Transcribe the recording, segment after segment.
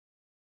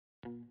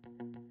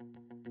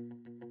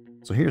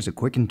So here's a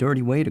quick and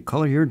dirty way to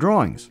color your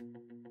drawings.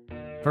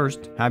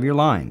 First, have your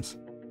lines.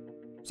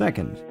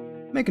 Second,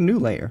 make a new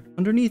layer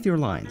underneath your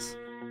lines.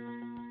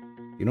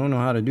 If you don't know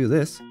how to do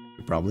this,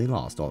 you're probably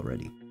lost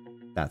already.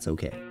 That's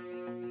okay.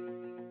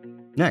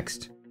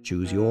 Next,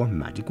 choose your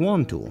magic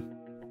wand tool.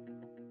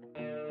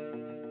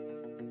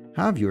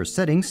 Have your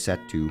settings set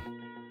to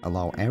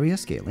allow area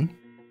scaling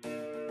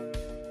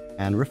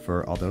and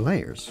refer other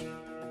layers.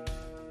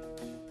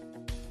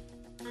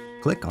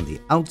 Click on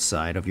the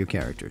outside of your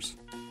characters.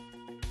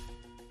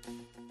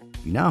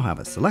 You now have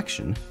a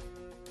selection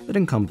that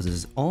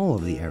encompasses all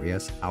of the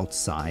areas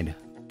outside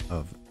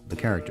of the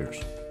characters.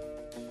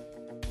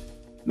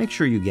 Make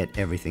sure you get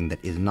everything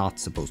that is not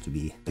supposed to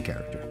be the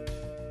character.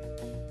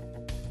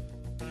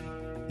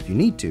 If you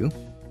need to,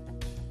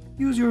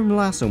 use your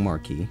lasso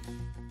marquee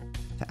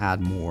to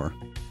add more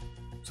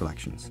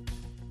selections.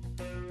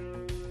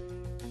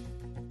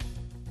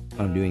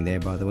 What I'm doing there,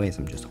 by the way, is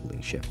I'm just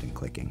holding shift and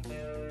clicking.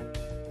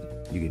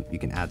 You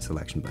can add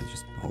selection by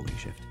just holding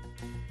shift.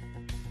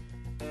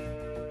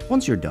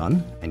 Once you're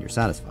done and you're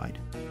satisfied,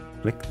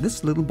 click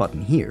this little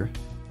button here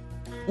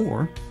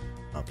or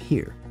up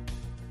here.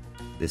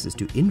 This is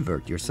to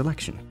invert your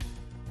selection.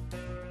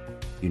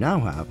 You now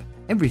have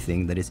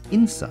everything that is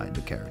inside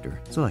the character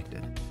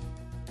selected.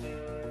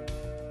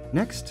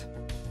 Next,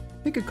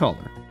 pick a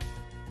color.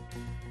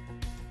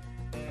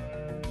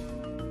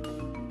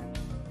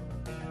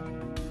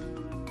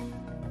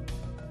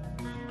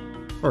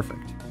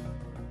 Perfect.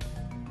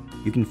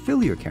 You can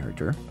fill your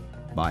character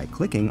by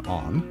clicking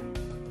on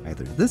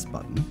either this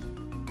button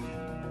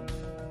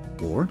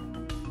or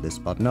this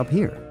button up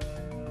here.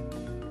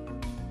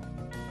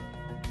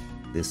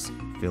 This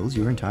fills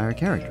your entire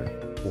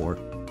character, or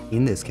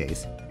in this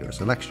case, your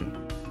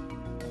selection.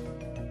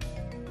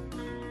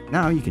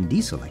 Now you can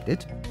deselect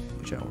it,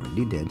 which I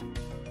already did,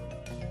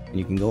 and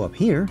you can go up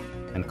here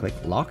and click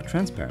Lock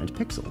Transparent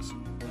Pixels.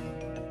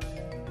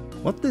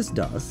 What this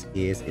does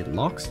is it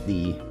locks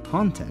the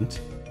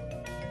content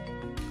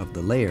of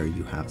the layer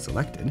you have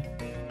selected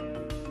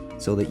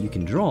so that you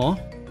can draw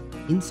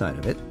inside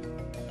of it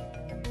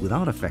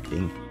without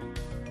affecting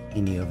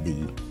any of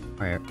the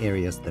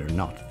areas that are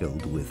not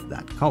filled with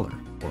that color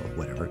or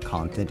whatever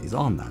content is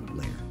on that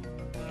layer.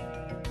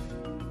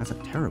 That's a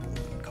terrible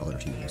color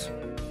to use.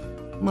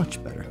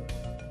 Much better.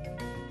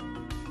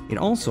 It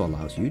also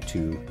allows you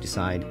to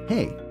decide,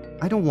 hey,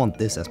 I don't want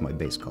this as my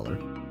base color.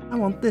 I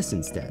want this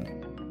instead.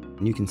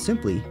 And you can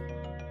simply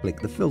click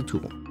the fill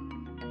tool,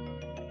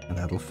 and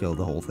that'll fill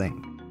the whole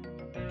thing.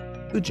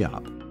 Good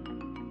job.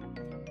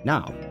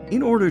 Now,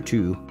 in order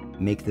to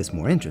make this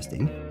more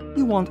interesting,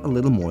 you want a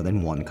little more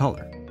than one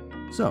color.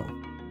 So,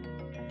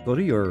 go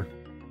to your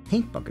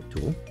paint bucket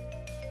tool.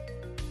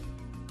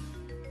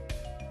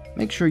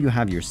 Make sure you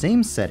have your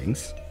same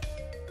settings.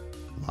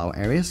 Allow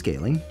area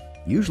scaling,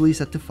 usually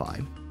set to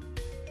 5.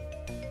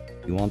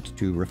 You want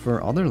to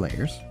refer other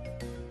layers,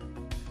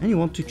 and you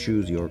want to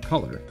choose your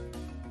color.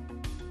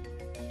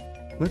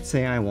 Let's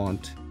say I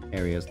want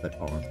areas that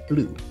are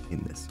blue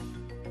in this.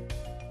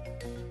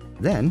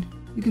 Then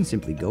you can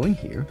simply go in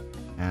here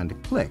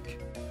and click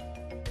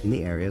in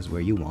the areas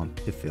where you want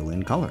to fill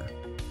in color.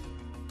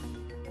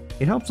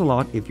 It helps a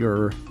lot if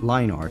your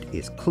line art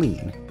is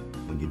clean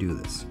when you do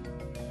this.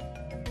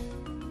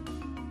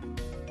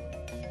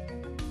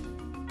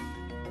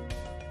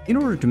 In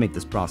order to make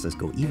this process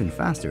go even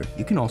faster,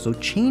 you can also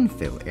chain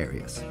fill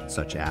areas,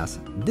 such as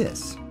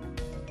this,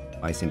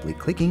 by simply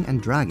clicking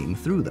and dragging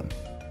through them.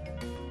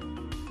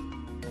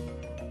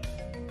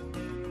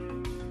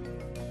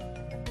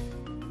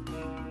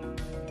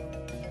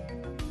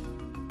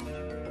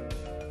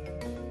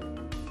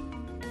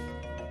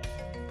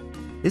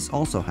 This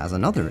also has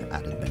another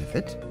added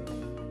benefit,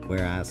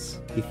 whereas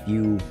if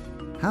you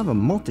have a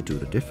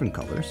multitude of different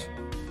colors,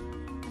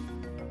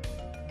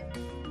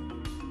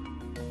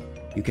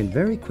 you can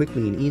very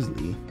quickly and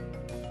easily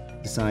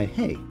decide,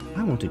 hey,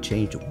 I want to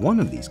change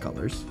one of these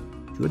colors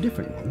to a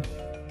different one.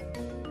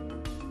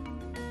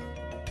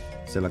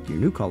 Select your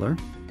new color,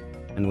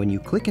 and when you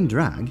click and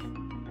drag,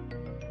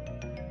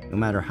 no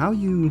matter how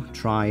you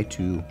try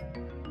to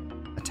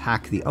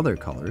attack the other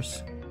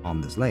colors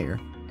on this layer,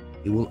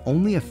 it will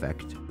only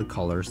affect the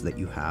colors that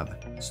you have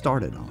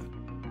started on.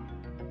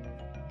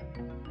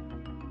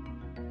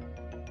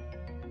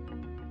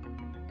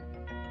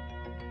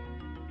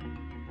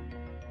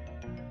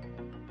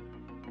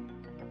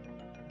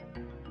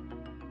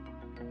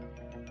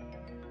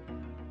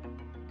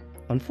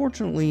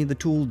 Unfortunately, the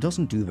tool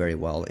doesn't do very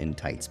well in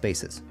tight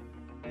spaces.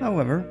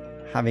 However,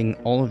 having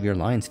all of your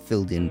lines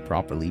filled in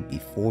properly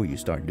before you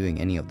start doing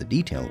any of the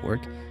detail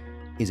work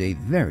is a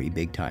very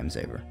big time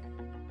saver.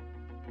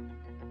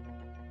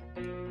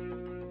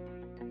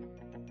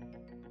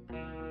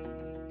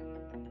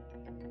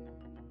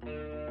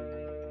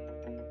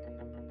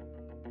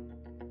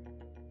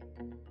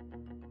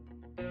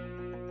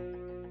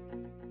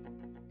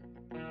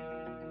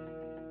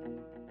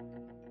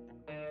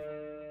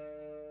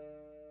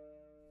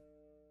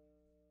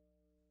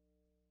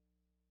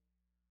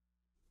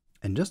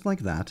 And just like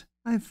that,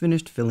 I've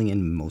finished filling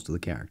in most of the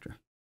character.